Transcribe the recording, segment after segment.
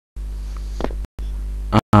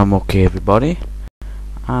Okay, everybody,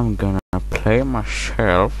 I'm gonna play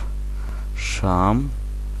myself some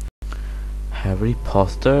Harry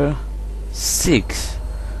Potter 6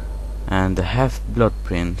 and the Half-Blood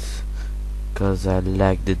Prince, cause I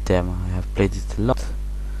like the demo. I have played it a lot,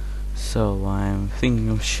 so I'm thinking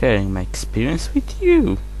of sharing my experience with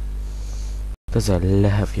you, cause I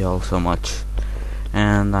love y'all so much.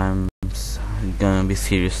 And I'm gonna be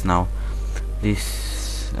serious now. This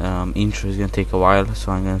intro is gonna take a while,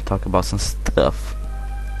 so I'm gonna talk about some stuff.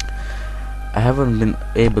 I haven't been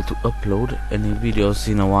able to upload any videos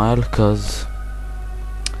in a while, cause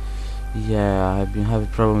yeah, I've been having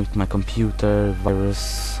a problem with my computer,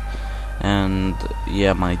 virus, and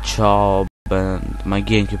yeah, my job, and my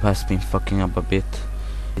GameCube has been fucking up a bit.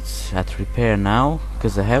 It's at repair now,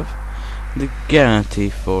 cause I have the guarantee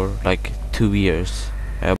for like 2 years.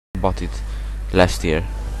 I bought it last year.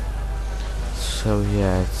 So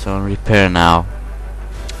yeah, it's on repair now.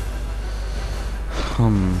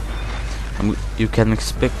 You can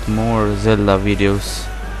expect more Zelda videos.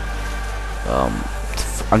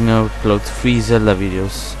 I'm gonna upload 3 Zelda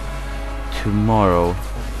videos tomorrow,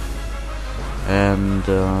 and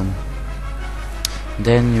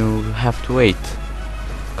then you have to wait,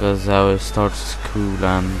 cause I will start school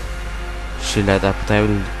and shit like that. But I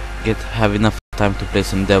will have enough time to play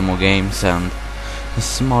some demo games and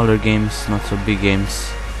smaller games, not so big games.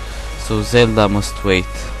 So Zelda must wait.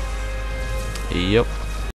 Yup.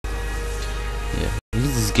 Yeah,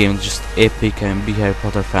 this game is just epic. I'm a big Harry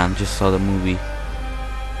Potter fan. Just saw the movie,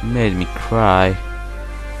 made me cry,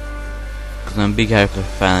 cause I'm a big Harry Potter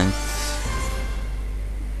fan.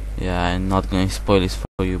 Yeah, I'm not gonna spoil this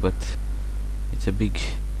for you, but it's a big,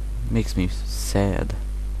 makes me sad.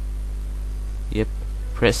 Yep.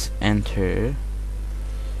 Press enter.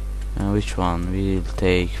 Which one? We'll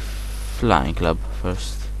take Flying Club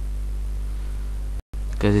first,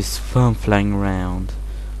 because it's fun flying around.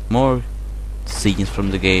 More scenes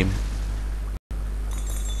from the game.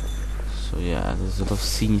 So yeah, there's a lot of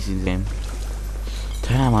scenes in the game.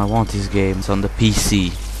 Damn, I want this game. It's on the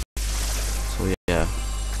PC. So yeah.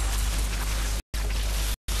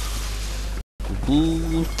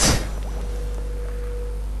 Boot.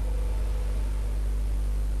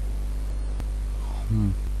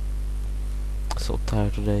 So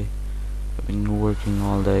tired today. I've been working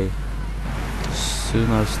all day. Soon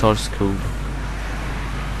I'll start school.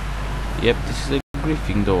 Yep, this is a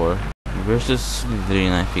Gryffindor versus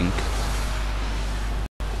Slytherin, I think.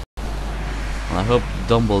 And I hope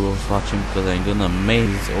Dumbledore's watching, because I'm gonna maze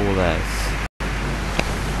his old ass.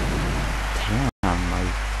 Damn, my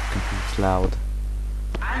computer's loud.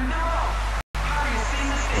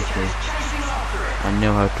 Okay, I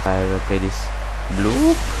know how to play this.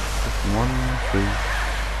 Bloop. 1, 3.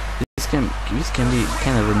 This can be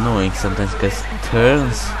kind of annoying sometimes, because it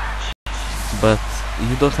turns, but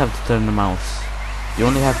you don't have to turn the mouse. You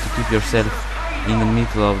only have to keep yourself in the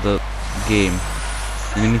middle of the game,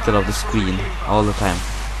 in the middle of the screen all the time.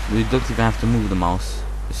 You don't even have to move the mouse.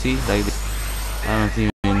 You see, like this. I'm not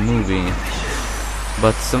even moving it.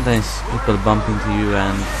 But sometimes people bump into you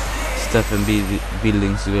and stuff, and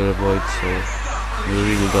buildings you will avoid, so you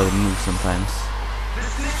really gotta move sometimes.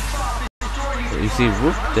 You see,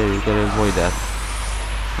 whoop, there, you gotta avoid that.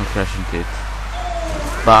 Don't crash into it.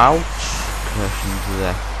 Ouch! Crash into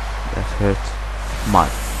that. That hurt my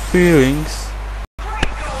feelings.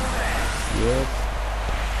 Yep.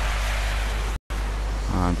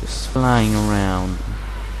 I'm just flying around.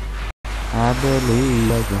 I believe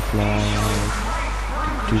I can fly.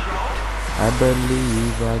 I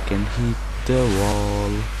believe I can hit the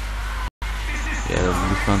wall. Yeah, that'll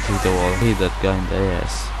be fun to hit the wall. Hit that guy in the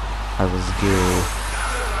ass. That was good.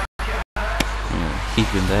 Yeah, hit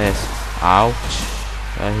you in the ass. Ouch!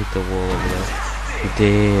 I hit the wall over there. He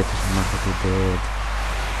dead. I'm not gonna be dead.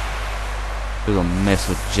 We're gonna mess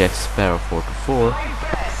with JackSparrow424.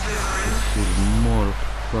 He'll more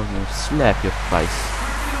fucking slap your face.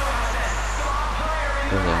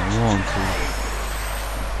 Because I want to.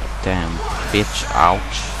 Damn bitch.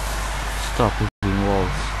 Ouch. Stop hitting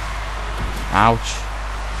walls. Ouch.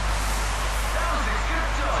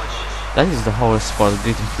 That is the hardest part,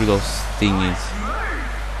 getting through those thingies.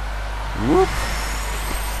 Whoop!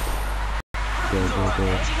 Go.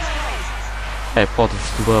 Harry Potter's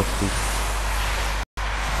too buff to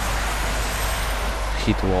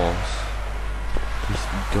hit walls. Please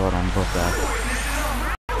God, I'm above that.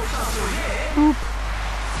 Whoop!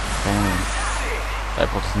 Damn. Harry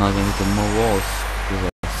Potter's not gonna hit more walls,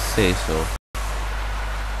 because I say so.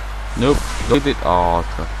 Nope, don't hit it. Oh,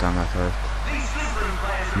 damn, that hurt.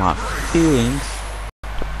 My feelings.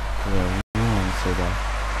 Yeah, I want to say that.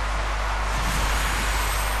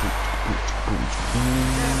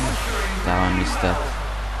 Damn, I missed that.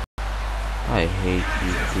 I hate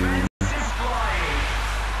you, dude.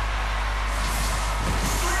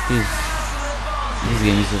 This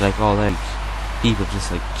game is like all like people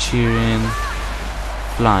just like cheering,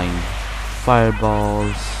 flying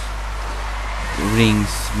fireballs,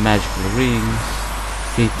 rings, magical rings,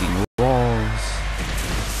 hitting walls,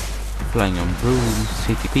 flying on brooms,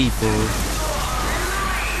 hitting people,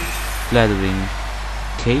 flattering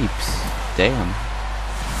capes. Damn,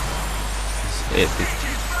 it's epic.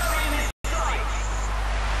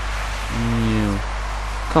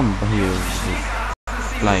 Come here,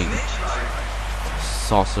 flying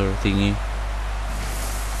saucer thingy,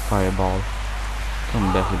 fireball.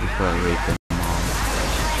 Come back here before I rape them all.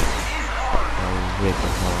 I'll rape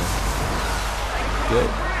them all. Good.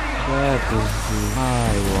 That is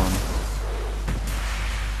my one.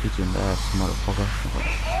 Hit you in the ass, motherfucker.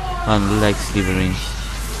 Unlike slivering,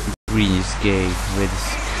 green is gay, red is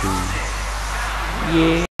cool.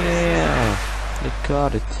 Yeah! I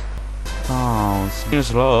got it. Pounds.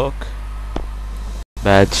 Here's luck.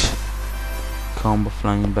 Badge. Combo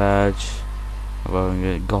flying badge.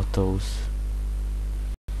 Well, got those.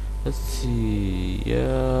 Let's see.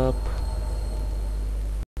 Yep.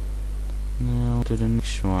 Now to the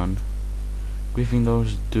next one.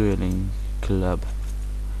 Gryffindor's Dueling Club.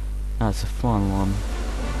 That's a fun one.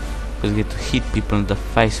 Because you get to hit people in the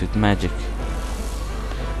face with magic.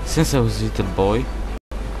 Since I was a little boy,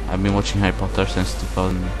 I've been watching Harry Potter since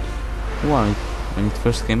 2001 when it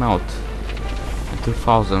first came out. In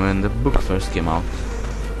 2000 when the book first came out.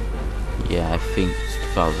 Yeah, I think it's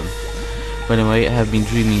 2000. But anyway, I have been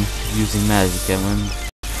dreaming of using magic, and when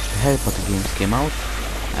the Harry Potter games came out,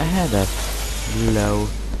 I had that low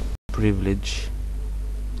privilege.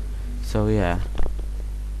 So yeah.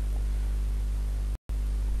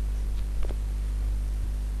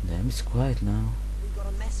 Damn, it's quiet now.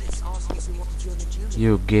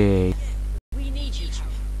 You're gay. We need you,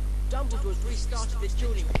 Harry. Dumbledore's restarted the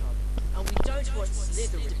dueling club, and we don't want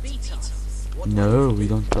Slytherin to beat us. No, we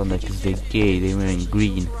don't tell them because they're gay, they're wearing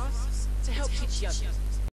green. To help teach the others.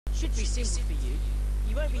 Should be simple for you.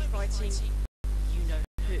 You won't be fighting you know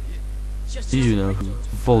who. Just You know who?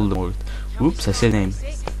 Voldemort. Oops, I said name.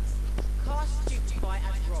 Cast Stupefy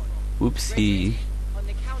at Ron. Whoopsie. On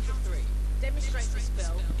the count of 3, demonstrate the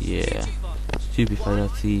spell. Yeah. Stupefy,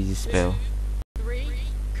 that's the easy spell. 3,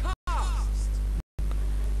 cast.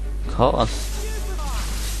 Cast.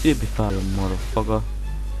 Stupefy, you motherfucker.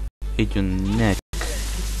 Hit your neck.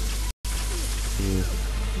 You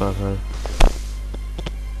fucker.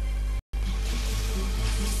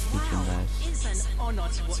 Hit your ass. It's an honor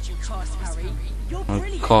to watch you cast, Harry. You're I'll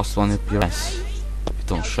brilliant. cast one up your ass. If you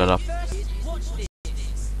don't shut up. Watch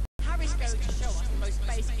this. Harry's going to show us the most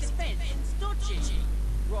basic defense. Dodging.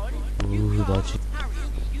 Ron, you Ooh, cast. dodging. Harry,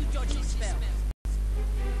 you dodge the spell.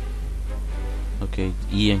 Okay,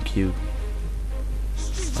 E and Q.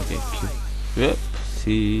 Okay, Q. Yep,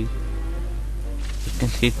 see. You can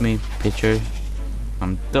hit me, pitcher.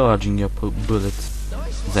 I'm dodging your bullets.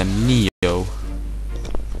 Cause I'm Neo.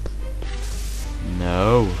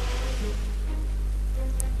 No.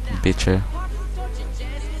 Bitcher.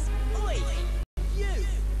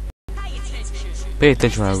 Pay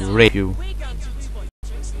attention, I'll rape you.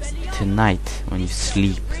 Tonight, when you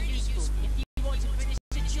sleep.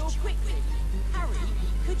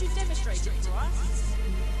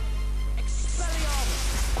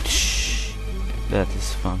 That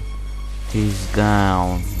is fun. He's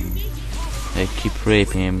down. I keep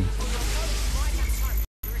raping him.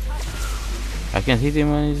 I can't hit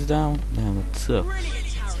him when he's down. Damn, that sucks.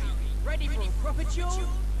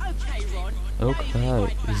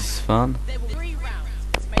 Okay, this is fun.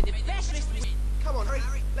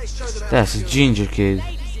 That's a ginger kid.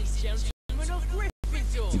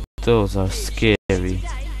 Those are scary.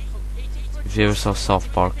 If you ever saw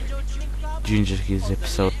South Park, Ginger Kids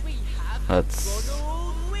episode, that's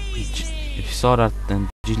if you saw that, then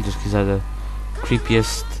ginger kids are the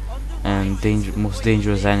creepiest and most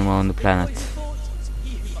dangerous animal on the planet.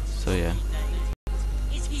 So yeah,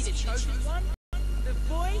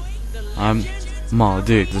 I'm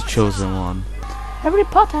Dude, the chosen one. Harry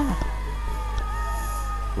Potter.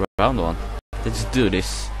 Round one. Let's do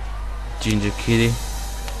this, Ginger Kitty.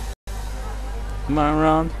 Come on,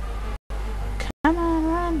 Ron. Come on,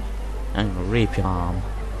 Ron. I'm gonna rape your mom.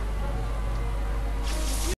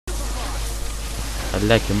 I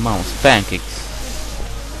like your mom's pancakes.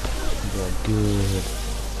 They're good.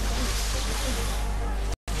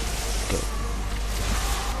 Go.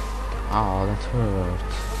 Oh, that hurt.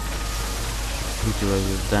 Hit you while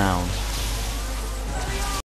you're down.